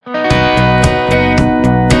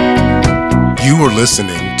You're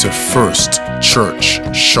listening to First Church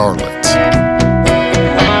Charlotte.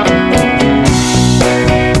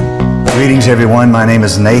 Greetings, everyone. My name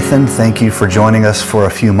is Nathan. Thank you for joining us for a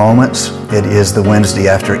few moments. It is the Wednesday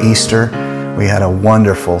after Easter. We had a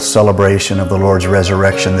wonderful celebration of the Lord's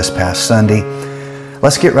resurrection this past Sunday.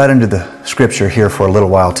 Let's get right into the scripture here for a little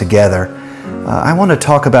while together. I want to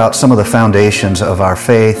talk about some of the foundations of our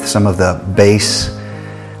faith, some of the base,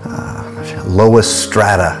 lowest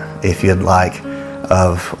strata, if you'd like,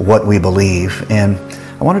 of what we believe. And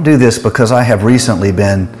I want to do this because I have recently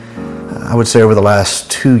been, I would say over the last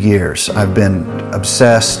 2 years, I've been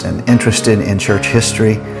obsessed and interested in church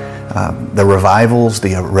history, the revivals,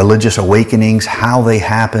 the religious awakenings, how they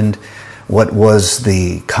happened, what was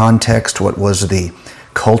the context, what was the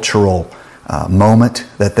cultural moment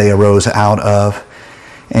that they arose out of.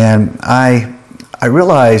 And I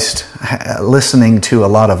realized, listening to a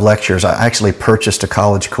lot of lectures, I actually purchased a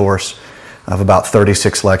college course of about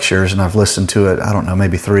 36 lectures, and I've listened to it, I don't know,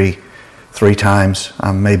 maybe three times.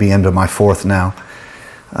 I'm maybe into my fourth now.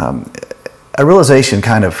 A realization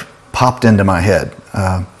kind of popped into my head.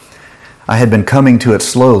 I had been coming to it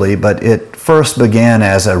slowly, but it first began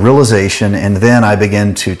as a realization, and then I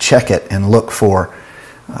began to check it and look for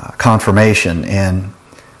confirmation, and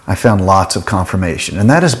I found lots of confirmation. And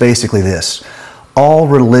that is basically this: all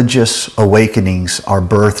religious awakenings are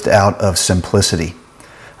birthed out of simplicity.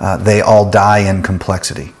 They all die in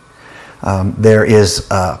complexity. There is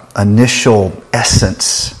an initial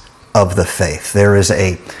essence of the faith. There is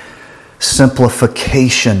a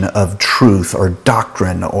simplification of truth or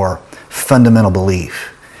doctrine or fundamental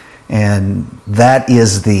belief. And that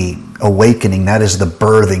is the awakening, that is the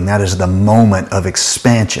birthing, that is the moment of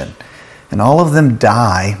expansion. And all of them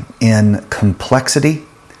die in complexity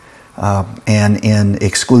and in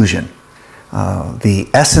exclusion. The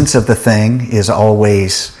essence of the thing is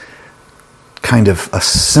always kind of a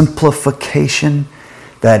simplification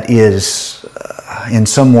that is in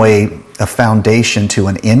some way a foundation to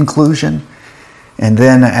an inclusion. And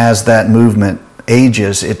then as that movement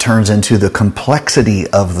ages, it turns into the complexity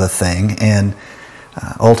of the thing and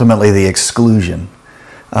ultimately the exclusion.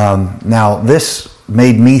 Now, this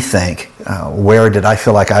made me think, where did I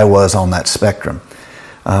feel like I was on that spectrum?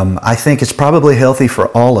 I think it's probably healthy for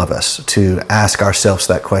all of us to ask ourselves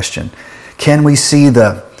that question. Can we see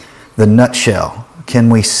the nutshell? Can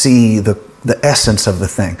we see the essence of the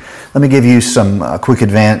thing? Let me give you some quick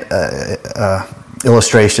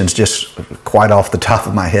illustrations just quite off the top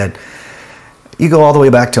of my head. You go all the way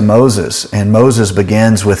back to Moses, and Moses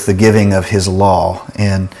begins with the giving of his law,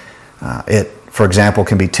 and it, for example,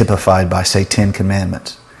 can be typified by, say, 10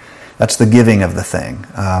 Commandments. That's the giving of the thing.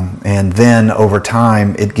 And then over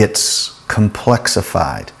time, it gets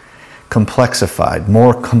complexified,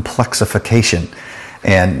 more complexification.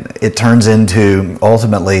 And it turns into,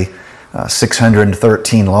 ultimately,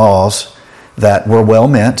 613 laws that were well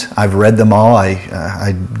meant. I've read them all.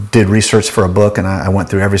 I did research for a book, and I went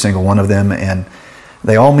through every single one of them, and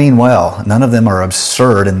they all mean well. None of them are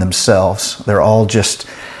absurd in themselves. They're all just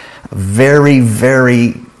very,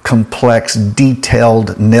 very complex,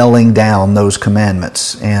 detailed, nailing down those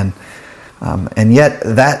commandments. And yet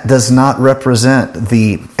that does not represent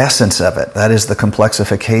the essence of it. That is the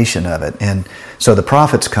complexification of it. And so the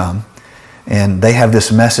prophets come, and they have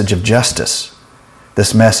this message of justice,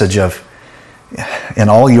 this message of, in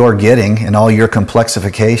all your getting, in all your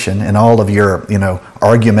complexification, in all of your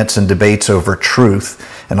arguments and debates over truth,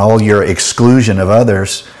 and all your exclusion of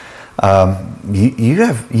others,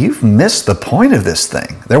 you've missed the point of this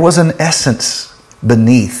thing. There was an essence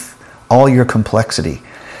beneath all your complexity,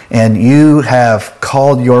 and you have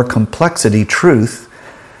called your complexity truth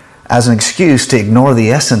as an excuse to ignore the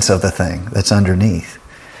essence of the thing that's underneath.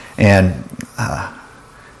 And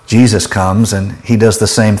Jesus comes, and he does the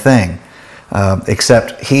same thing,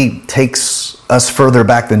 except he takes us further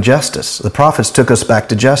back than justice. The prophets took us back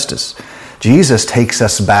to justice. Jesus takes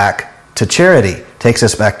us back to charity, takes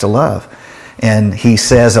us back to love. And he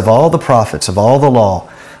says, of all the prophets, of all the law,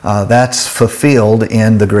 that's fulfilled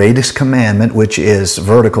in the greatest commandment, which is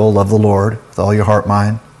vertical, love the Lord with all your heart,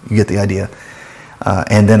 mind. You get the idea.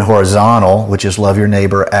 And then horizontal, which is love your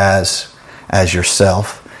neighbor as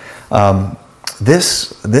yourself.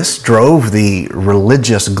 This drove the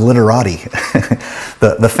religious glitterati,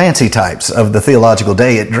 the fancy types of the theological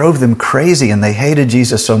day. It drove them crazy, and they hated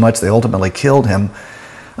Jesus so much they ultimately killed him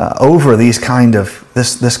over this kind of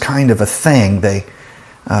a thing. They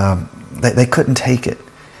couldn't take it.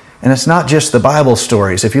 And it's not just the Bible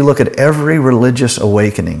stories. If you look at every religious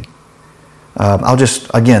awakening, I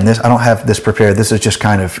don't have this prepared. This is just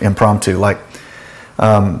kind of impromptu.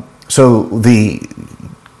 So the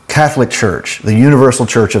Catholic Church, the universal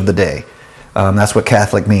church of the day. That's what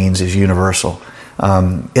Catholic means, is universal.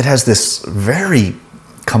 It has this very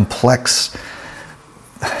complex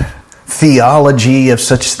theology of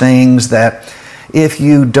such things that if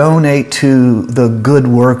you donate to the good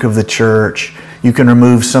work of the church, you can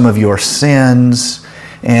remove some of your sins.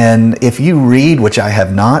 And if you read, which I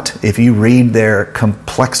have not, if you read their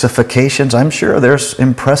complexifications, I'm sure there's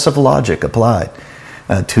impressive logic applied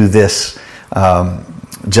to this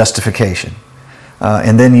justification.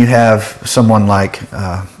 And then you have someone like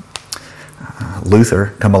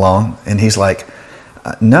Luther come along, and he's like,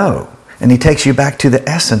 no. And he takes you back to the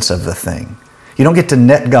essence of the thing. You don't get to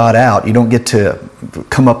net God out. You don't get to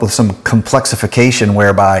come up with some complexification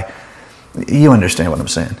whereby, you understand what I'm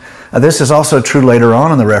saying. This is also true later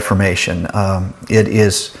on in the Reformation. It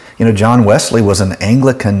is, John Wesley was an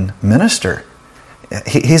Anglican minister.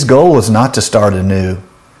 His goal was not to start a new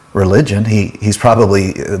religion. He's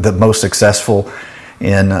probably the most successful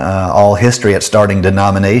in all history at starting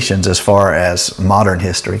denominations as far as modern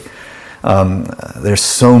history. There's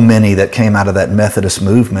so many that came out of that Methodist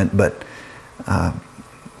movement, but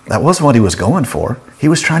that wasn't what he was going for. He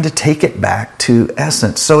was trying to take it back to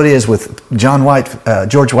essence. So it is with George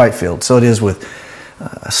Whitefield. So it is with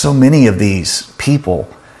so many of these people,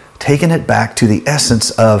 taking it back to the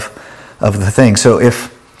essence of the thing. So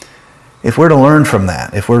if we're to learn from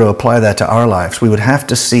that, if we're to apply that to our lives, we would have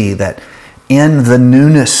to see that in the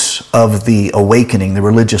newness of the awakening, the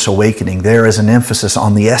religious awakening, there is an emphasis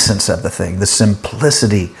on the essence of the thing, the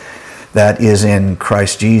simplicity that is in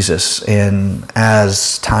Christ Jesus. And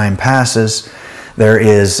as time passes, there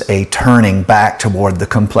is a turning back toward the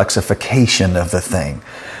complexification of the thing,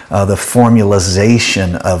 the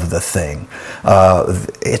formalization of the thing.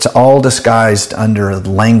 It's all disguised under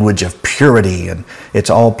language of purity, and it's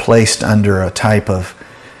all placed under a type of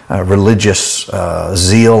religious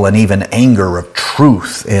zeal and even anger of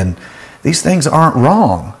truth. And these things aren't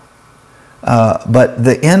wrong. But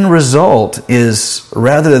the end result is,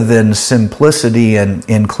 rather than simplicity and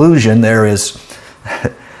inclusion, there is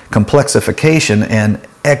complexification and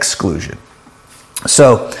exclusion.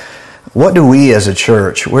 So what do we as a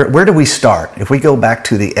church, where do we start? If we go back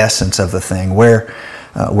to the essence of the thing, where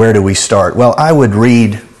do we start? Well, I would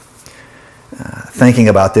read, thinking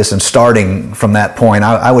about this and starting from that point,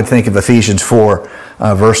 I would think of Ephesians 4,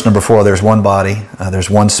 verse number 4, there's one body, there's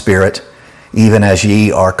one Spirit, even as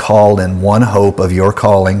ye are called in one hope of your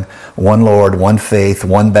calling, one Lord, one faith,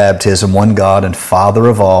 one baptism, one God and Father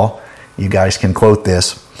of all. You guys can quote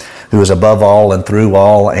this, who is above all and through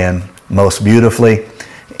all and most beautifully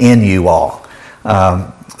in you all.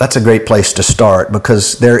 That's a great place to start,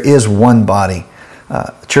 because there is one body.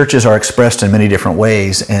 Churches are expressed in many different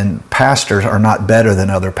ways, and pastors are not better than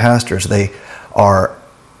other pastors. They are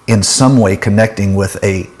in some way connecting with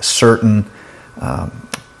a certain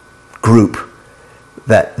group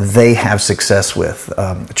that they have success with.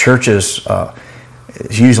 Churches,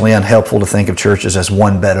 it's usually unhelpful to think of churches as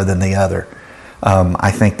one better than the other. I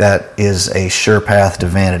think that is a sure path to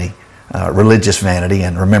vanity, religious vanity,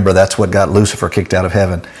 and remember, that's what got Lucifer kicked out of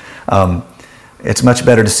heaven. It's much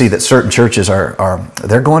better to see that certain churches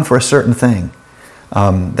they're going for a certain thing.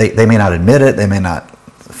 They may not admit it, they may not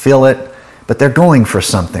feel it, but they're going for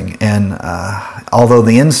something. And although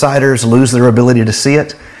the insiders lose their ability to see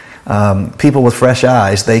it, people with fresh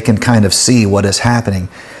eyes, they can kind of see what is happening.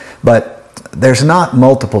 But there's not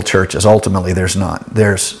multiple churches. Ultimately, there's not.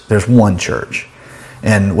 There's one church.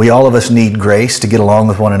 And we all of us need grace to get along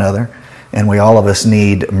with one another. And we all of us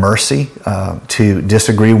need mercy to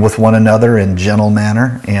disagree with one another in gentle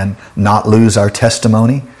manner and not lose our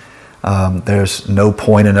testimony. There's no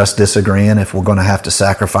point in us disagreeing if we're going to have to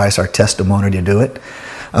sacrifice our testimony to do it.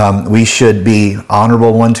 We should be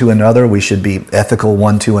honorable one to another. We should be ethical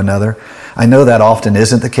one to another. I know that often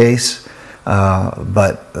isn't the case,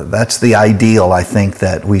 but that's the ideal, I think,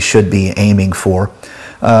 that we should be aiming for.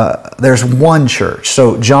 There's one church.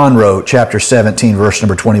 So John wrote, chapter 17, verse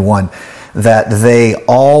number 21, that they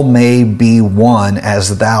all may be one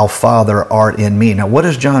as thou, Father, art in me. Now, what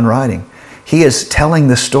is John writing? He is telling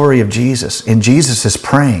the story of Jesus, and Jesus is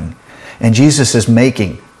praying, and Jesus is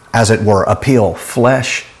making, as it were, appeal,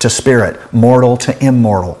 flesh to spirit, mortal to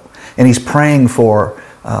immortal. And he's praying for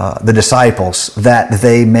the disciples that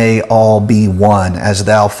they may all be one, as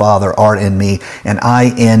thou, Father, art in me, and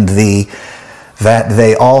I in thee, that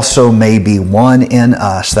they also may be one in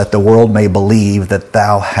us, that the world may believe that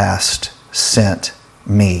thou hast sent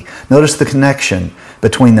me. Notice the connection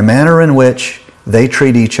between the manner in which they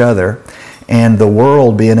treat each other and the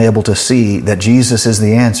world being able to see that Jesus is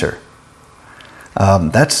the answer.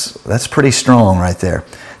 That's pretty strong right there.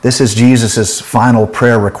 This is Jesus' final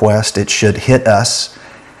prayer request. It should hit us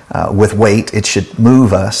with weight. It should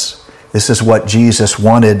move us. This is what Jesus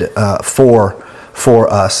wanted for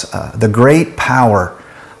us. The great power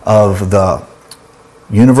of the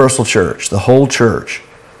universal church, the whole church,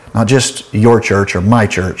 not just your church or my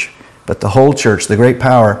church, but the whole church, the great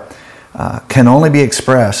power can only be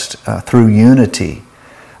expressed through unity.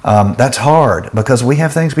 That's hard because we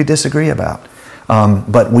have things we disagree about.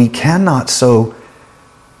 But we cannot so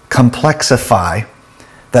complexify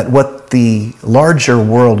that what the larger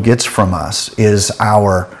world gets from us is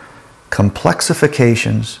our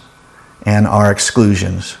complexifications and our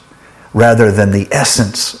exclusions rather than the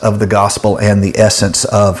essence of the gospel and the essence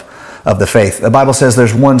of the faith. The Bible says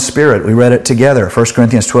there's one Spirit. We read it together, 1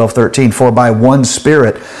 Corinthians 12:13. For by one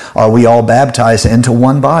Spirit are we all baptized into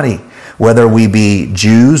one body, whether we be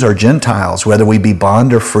Jews or Gentiles, whether we be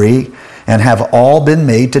bond or free, and have all been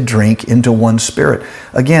made to drink into one Spirit.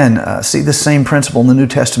 Again, see the same principle in the New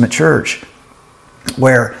Testament church,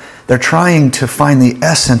 where they're trying to find the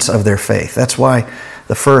essence of their faith. That's why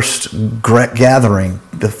the first gathering,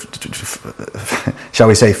 shall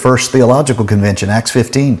we say, first theological convention, Acts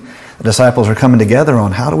 15, the disciples are coming together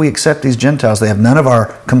on how do we accept these Gentiles? They have none of our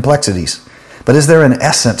complexities. But is there an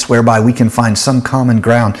essence whereby we can find some common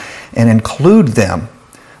ground and include them?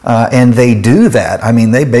 And they do that. I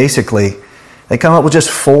mean, they come up with just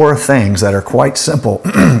 4 things that are quite simple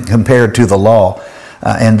compared to the law.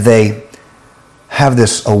 And they have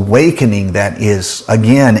this awakening that is,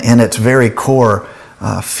 again, in its very core,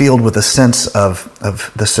 filled with a sense of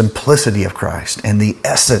the simplicity of Christ and the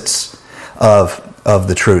essence of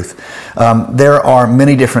the truth. There are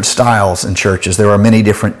many different styles in churches. There are many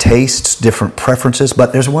different tastes, different preferences,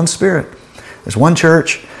 but there's one Spirit. There's one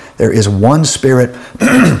church. There is one Spirit.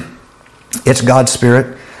 It's God's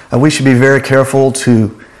Spirit. We should be very careful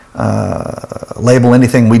to label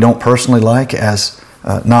anything we don't personally like as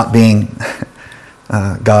not being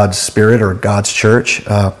God's Spirit or God's church.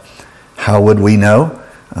 How would we know?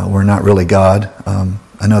 We're not really God.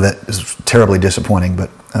 I know that is terribly disappointing,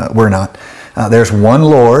 but we're not. There's one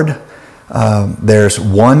Lord. There's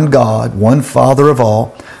one God, one Father of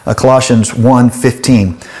all. Colossians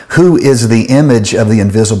 1:15. Who is the image of the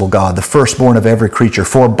invisible God, the firstborn of every creature?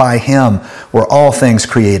 For by Him were all things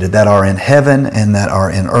created that are in heaven and that are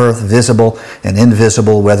in earth, visible and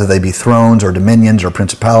invisible, whether they be thrones or dominions or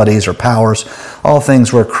principalities or powers. All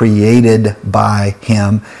things were created by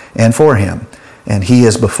Him and for Him. And He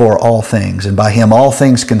is before all things, and by Him all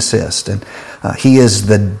things consist. And He is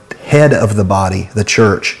the head of the body, the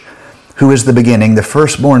church, who is the beginning, the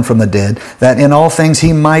firstborn from the dead, that in all things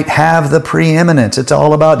He might have the preeminence. It's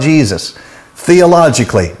all about Jesus.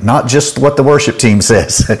 Theologically, not just what the worship team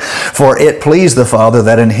says. For it pleased the Father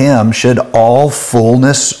that in Him should all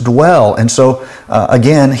fullness dwell. And so,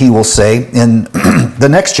 again, He will say in the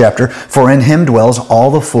next chapter, for in Him dwells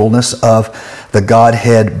all the fullness of the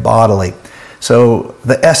Godhead bodily. So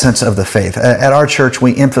the essence of the faith. At our church,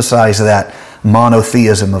 we emphasize that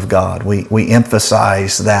monotheism of God. We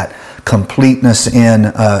emphasize that completeness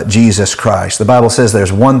in Jesus Christ. The Bible says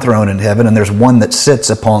there's one throne in heaven and there's one that sits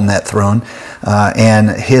upon that throne,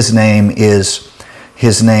 and His name is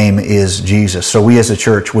Jesus. So we as a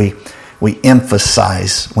church, we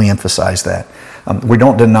emphasize that. We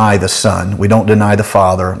don't deny the Son. We don't deny the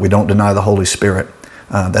Father. We don't deny the Holy Spirit.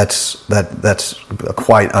 That's a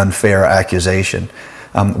quite unfair accusation.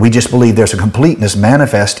 We just believe there's a completeness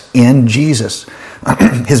manifest in Jesus.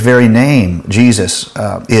 His very name, Jesus,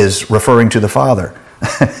 is referring to the Father.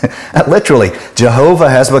 Literally, Jehovah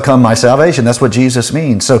has become my salvation. That's what Jesus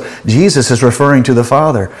means. So Jesus is referring to the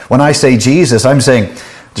Father. When I say Jesus, I'm saying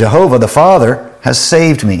Jehovah, the Father, has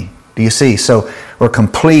saved me. Do you see? So we're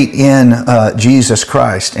complete in Jesus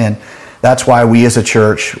Christ. And that's why we as a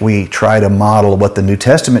church, we try to model what the New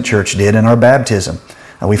Testament church did in our baptism.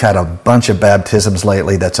 We've had a bunch of baptisms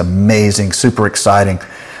lately. That's amazing, super exciting.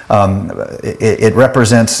 It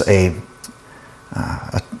represents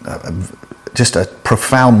just a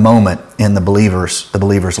profound moment in the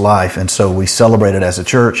believer's life, and so we celebrate it as a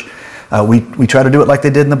church. We try to do it like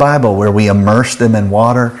they did in the Bible, where we immerse them in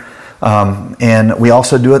water, and we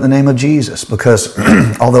also do it in the name of Jesus, because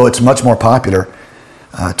although it's much more popular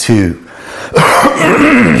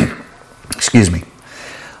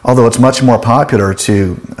Although it's much more popular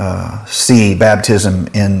to see baptism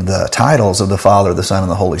in the titles of the Father, the Son,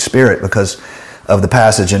 and the Holy Spirit because of the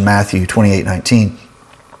passage in Matthew 28:19.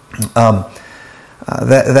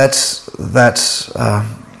 That's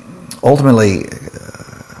ultimately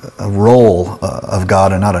a role of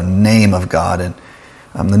God and not a name of God. And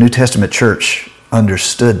the New Testament church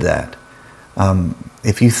understood that.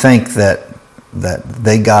 If you think that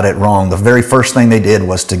they got it wrong, the very first thing they did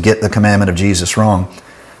was to get the commandment of Jesus wrong,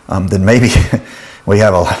 then maybe we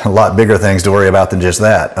have a lot bigger things to worry about than just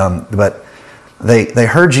that. But they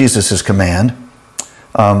heard Jesus' command,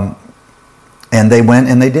 and they went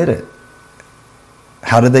and they did it.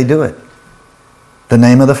 How did they do it? The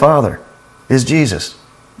name of the Father is Jesus.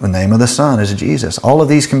 The name of the Son is Jesus. All of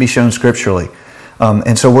these can be shown scripturally.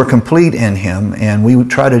 And so we're complete in Him, and we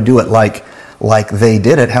try to do it like they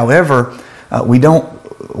did it. However, we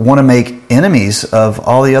don't want to make enemies of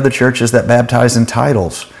all the other churches that baptize in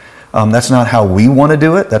titles. That's not how we want to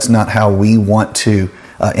do it. That's not how we want to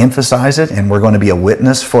emphasize it, and we're going to be a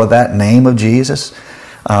witness for that name of Jesus.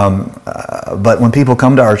 But when people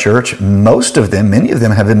come to our church, most of them, many of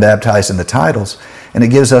them have been baptized in the titles, and it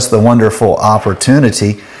gives us the wonderful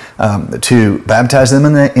opportunity to baptize them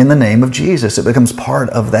in the name of Jesus. It becomes part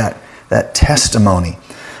of that testimony.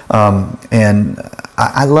 And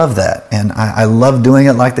I love that, and I love doing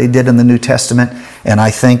it like they did in the New Testament, and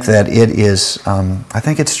I think that it is, I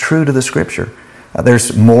think it's true to the Scripture.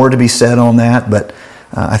 There's more to be said on that, but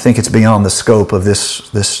I think it's beyond the scope of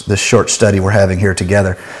this short study we're having here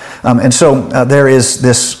together. And so there is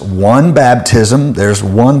this one baptism, there's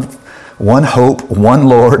one hope, one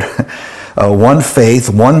Lord, one faith,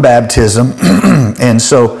 one baptism. And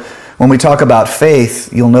so when we talk about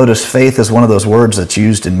faith, you'll notice faith is one of those words that's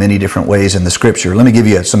used in many different ways in the Scripture. Let me give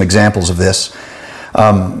you some examples of this.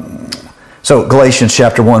 So Galatians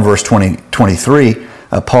chapter 1, verse 23,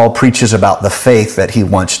 Paul preaches about the faith that he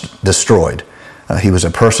once destroyed. He was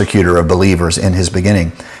a persecutor of believers in his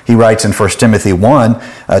beginning. He writes in 1 Timothy 1,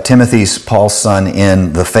 Timothy's Paul's son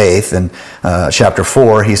in the faith. In chapter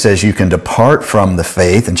 4, he says you can depart from the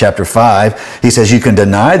faith. In chapter 5, he says you can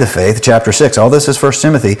deny the faith. Chapter 6, all this is 1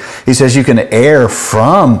 Timothy. He says you can err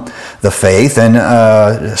from the faith.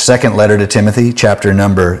 And second letter to Timothy, chapter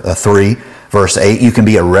number 3, verse 8, you can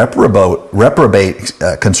be a reprobate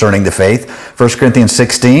concerning the faith. 1 Corinthians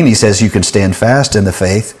 16, he says you can stand fast in the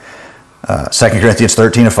faith. 2 Corinthians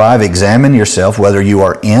 13:5, examine yourself whether you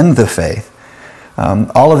are in the faith.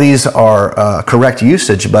 All of these are correct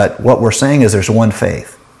usage, but what we're saying is there's one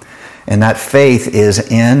faith. And that faith is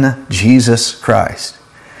in Jesus Christ.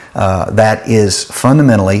 That is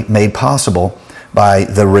fundamentally made possible by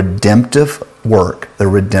the redemptive work, the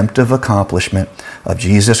redemptive accomplishment of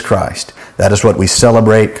Jesus Christ. That is what we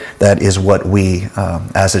celebrate. That is what we,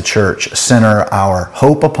 as a church, center our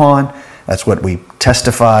hope upon. That's what we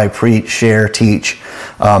testify, preach, share, teach.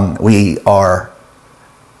 We are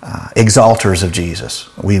exalters of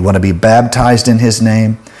Jesus. We want to be baptized in His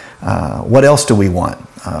name. What else do we want?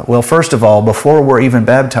 Well, first of all, before we're even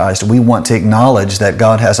baptized, we want to acknowledge that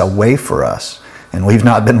God has a way for us, and we've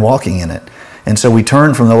not been walking in it. And so we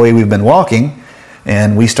turn from the way we've been walking,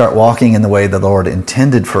 and we start walking in the way the Lord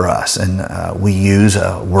intended for us. And we use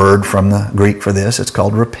a word from the Greek for this. It's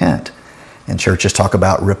called repent. And churches talk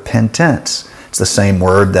about repentance. It's the same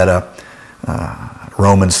word that a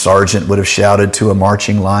Roman sergeant would have shouted to a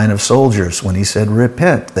marching line of soldiers when he said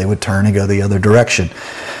repent. They would turn and go the other direction.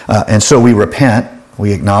 And so we repent.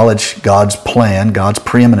 We acknowledge God's plan, God's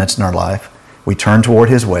preeminence in our life. We turn toward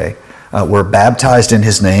His way. We're baptized in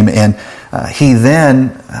His name, and He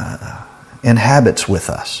then inhabits with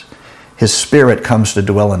us. His Spirit comes to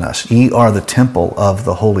dwell in us. Ye are the temple of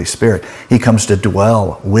the Holy Spirit. He comes to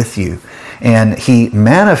dwell with you. And He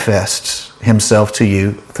manifests Himself to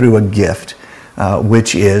you through a gift,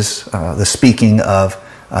 which is the speaking of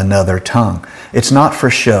another tongue. It's not for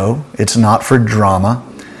show. It's not for drama.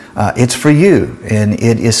 It's for you. And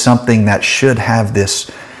it is something that should have this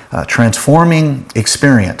transforming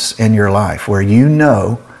experience in your life where you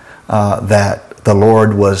know that the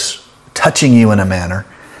Lord was touching you in a manner,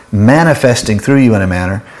 manifesting through you in a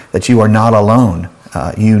manner that you are not alone.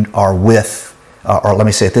 You are with, or let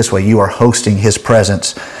me say it this way, you are hosting His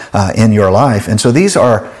presence in your life. And so this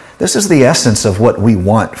is the essence of what we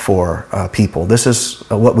want for people. This is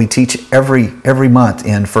what we teach every month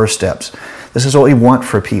in First Steps. This is what we want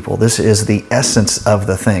for people. This is the essence of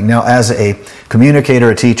the thing. Now, as a communicator,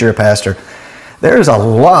 a teacher, a pastor, there's a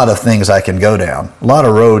lot of things I can go down, a lot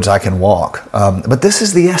of roads I can walk. But this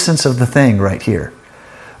is the essence of the thing right here.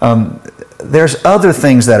 There's other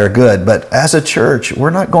things that are good, but as a church, we're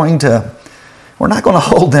not going to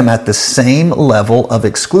hold them at the same level of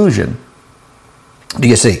exclusion. Do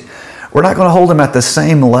you see? We're not going to hold them at the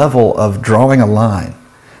same level of drawing a line.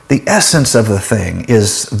 The essence of the thing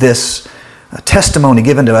is this testimony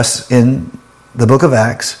given to us in the book of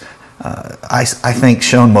Acts, I think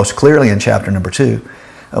shown most clearly in chapter number 2,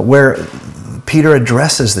 where Peter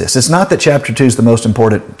addresses this. It's not that chapter 2 is the most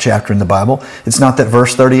important chapter in the Bible. It's not that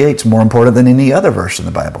verse 38 is more important than any other verse in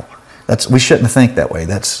the Bible. We shouldn't think that way.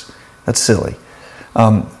 That's silly.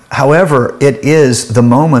 However, it is the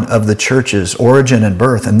moment of the church's origin and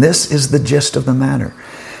birth, and this is the gist of the matter.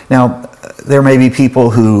 Now, there may be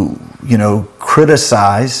people who,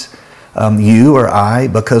 criticize you or I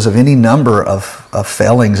because of any number of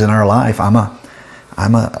failings in our life. I'm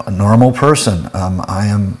a normal person. I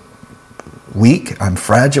am weak. I'm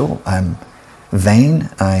fragile. I'm vain.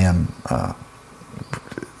 I am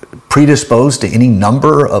predisposed to any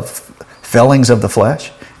number of failings of the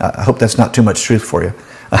flesh. I hope that's not too much truth for you.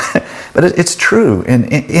 But it's true,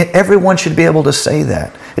 and everyone should be able to say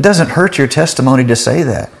that. It doesn't hurt your testimony to say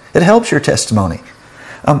that. It helps your testimony.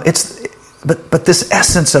 But this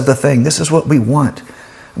essence of the thing, this is what we want.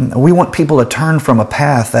 We want people to turn from a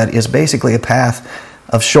path that is basically a path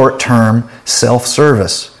of short-term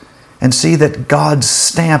self-service and see that God's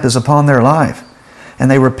stamp is upon their life. And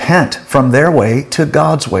they repent from their way to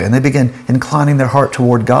God's way, and they begin inclining their heart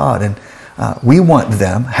toward God. And we want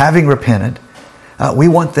them, having repented, we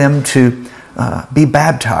want them to be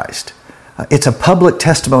baptized. It's a public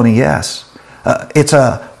testimony, yes. It's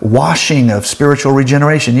a washing of spiritual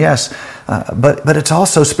regeneration, yes. But it's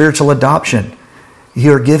also spiritual adoption.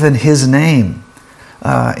 You're given His name.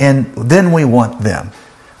 And then we want them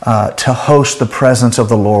to host the presence of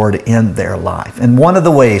the Lord in their life. And one of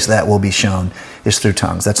the ways that will be shown is through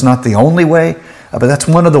tongues. That's not the only way, but that's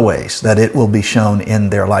one of the ways that it will be shown in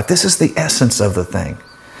their life. This is the essence of the thing.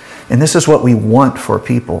 And this is what we want for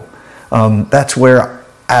people. That's where,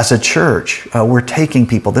 as a church, we're taking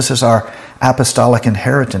people. This is our apostolic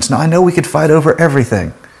inheritance. Now, I know we could fight over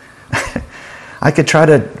everything. I could try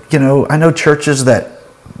to, I know churches that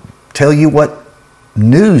tell you what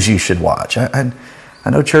news you should watch. I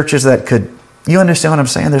know churches that could, you understand what I'm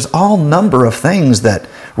saying? There's all number of things that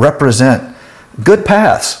represent good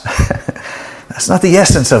paths. That's not the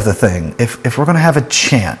essence of the thing. If we're going to have a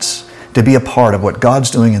chance to be a part of what God's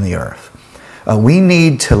doing in the earth, we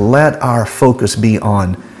need to let our focus be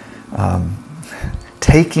on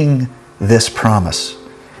taking this promise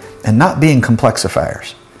and not being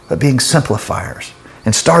complexifiers, but being simplifiers,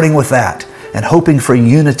 and starting with that and hoping for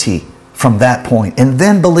unity from that point, and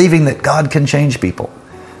then believing that God can change people,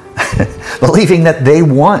 believing that they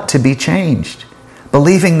want to be changed,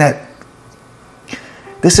 believing that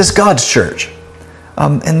this is God's church,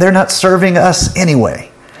 and they're not serving us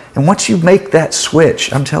anyway. And once you make that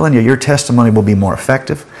switch, I'm telling you, your testimony will be more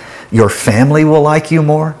effective. Your family will like you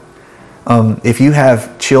more. If you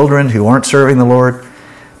have children who aren't serving the Lord,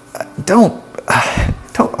 don't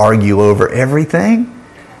argue over everything.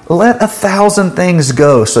 Let 1,000 things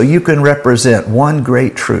go so you can represent one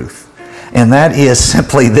great truth. And that is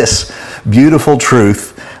simply this beautiful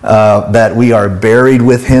truth that we are buried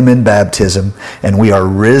with Him in baptism, and we are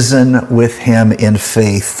risen with Him in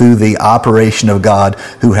faith through the operation of God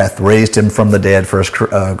who hath raised Him from the dead,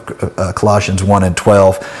 Colossians 1 and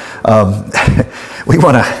 12. We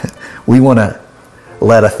want to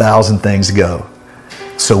let 1,000 things go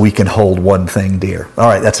so we can hold one thing dear. All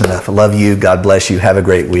right, that's enough. I love you. God bless you. Have a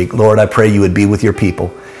great week. Lord, I pray you would be with your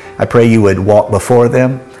people. I pray you would walk before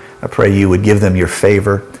them. I pray you would give them your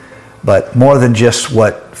favor. But more than just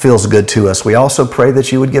what feels good to us, we also pray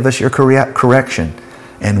that you would give us your correction.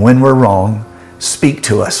 And when we're wrong, speak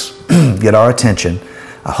to us. Get our attention.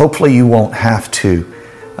 Hopefully you won't have to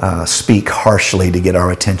speak harshly to get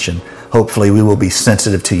our attention. Hopefully we will be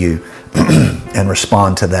sensitive to you and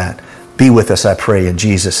respond to that. Be with us, I pray, in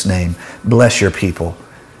Jesus' name. Bless your people.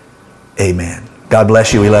 Amen. God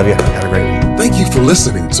bless you. We love you. Have a great week. Thank you for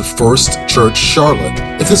listening to First Church Charlotte.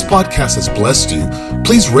 If this podcast has blessed you,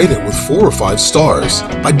 please rate it with 4 or 5 stars.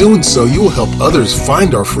 By doing so, you will help others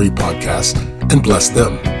find our free podcast and bless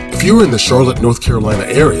them. If you're in the Charlotte, North Carolina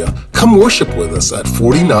area, come worship with us at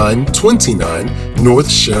 4929 North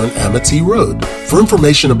Sharon Amity Road. For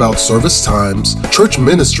information about service times, church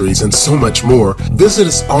ministries, and so much more, visit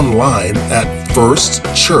us online at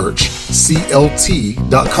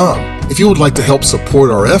firstchurchclt.com. If you would like to help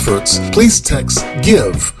support our efforts, please text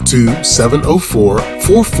GIVE to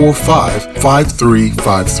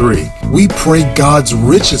 704-445-5353. We pray God's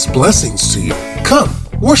richest blessings to you. Come,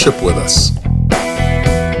 worship with us.